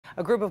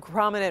A group of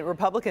prominent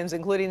Republicans,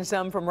 including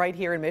some from right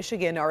here in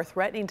Michigan, are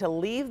threatening to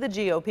leave the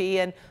GOP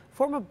and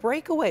form a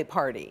breakaway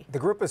party. The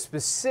group is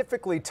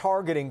specifically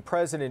targeting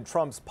President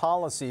Trump's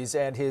policies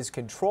and his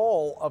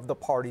control of the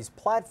party's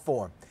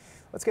platform.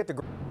 Let's get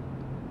to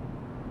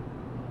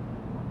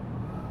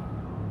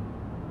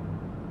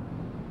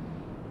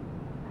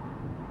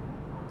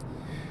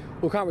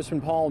Well, Congressman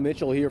Paul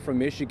Mitchell here from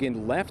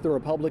Michigan left the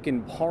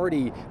Republican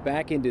Party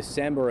back in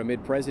December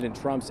amid President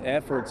Trump's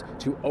efforts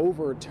to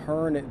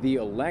overturn the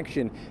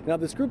election. Now,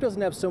 this group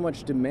doesn't have so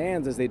much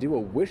demands as they do a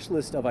wish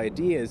list of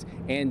ideas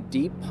and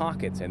deep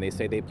pockets, and they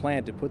say they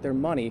plan to put their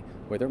money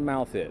where their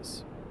mouth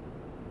is.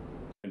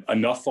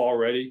 Enough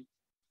already.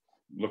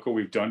 Look what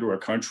we've done to our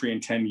country in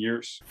 10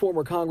 years.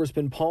 Former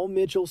Congressman Paul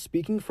Mitchell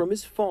speaking from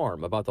his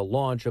farm about the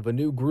launch of a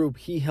new group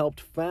he helped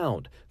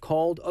found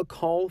called A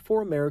Call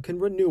for American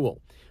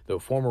Renewal. The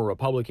former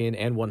Republican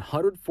and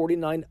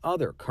 149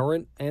 other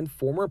current and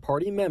former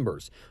party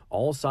members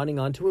all signing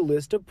on to a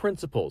list of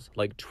principles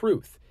like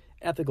truth,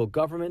 ethical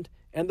government,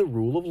 and the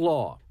rule of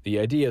law. The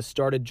idea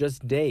started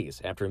just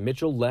days after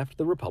Mitchell left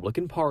the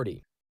Republican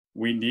Party.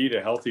 We need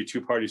a healthy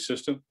two-party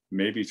system,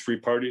 maybe three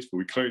parties, but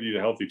we clearly need a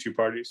healthy two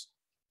parties.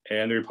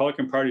 And the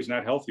Republican Party is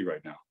not healthy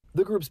right now.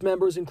 The group's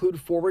members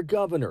include former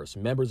governors,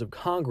 members of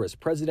Congress,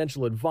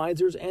 presidential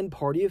advisors, and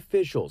party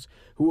officials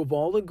who have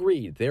all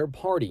agreed their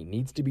party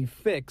needs to be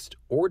fixed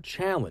or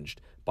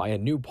challenged by a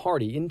new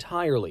party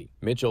entirely.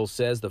 Mitchell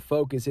says the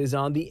focus is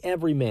on the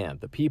everyman,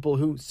 the people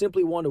who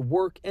simply want to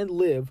work and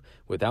live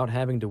without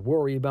having to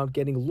worry about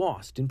getting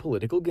lost in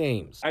political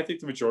games. I think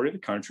the majority of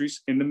the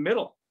country's in the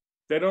middle.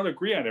 They don't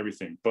agree on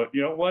everything, but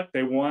you know what?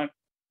 They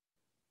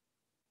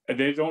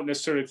don't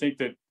necessarily think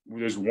that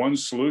there's one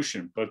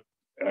solution, but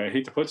I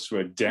hate to put this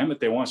way, damn it,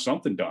 they want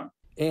something done.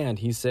 And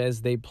he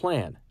says they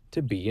plan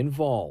to be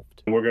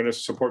involved. We're going to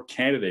support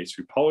candidates,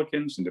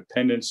 Republicans,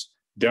 Independents,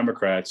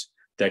 Democrats,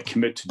 that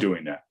commit to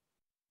doing that.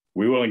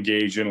 We will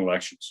engage in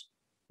elections.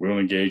 We will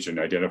engage in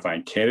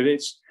identifying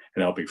candidates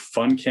and helping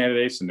fund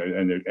candidates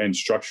and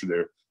structure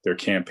their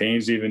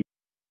campaigns even.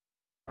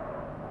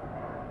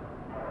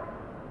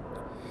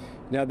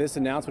 Now, this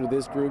announcement of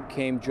this group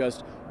came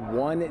just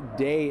one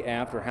day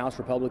after House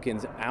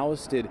Republicans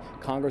ousted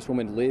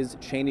Congresswoman Liz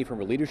Cheney from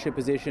her leadership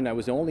position. I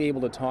was only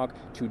able to talk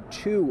to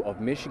two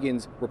of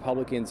Michigan's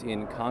Republicans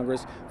in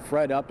Congress,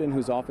 Fred Upton,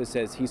 whose office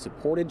says he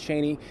supported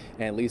Cheney,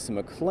 and Lisa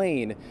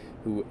McClain,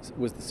 who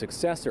was the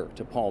successor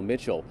to Paul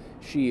Mitchell.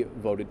 She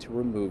voted to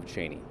remove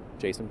Cheney.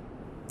 Jason?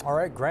 All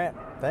right, Grant,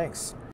 thanks.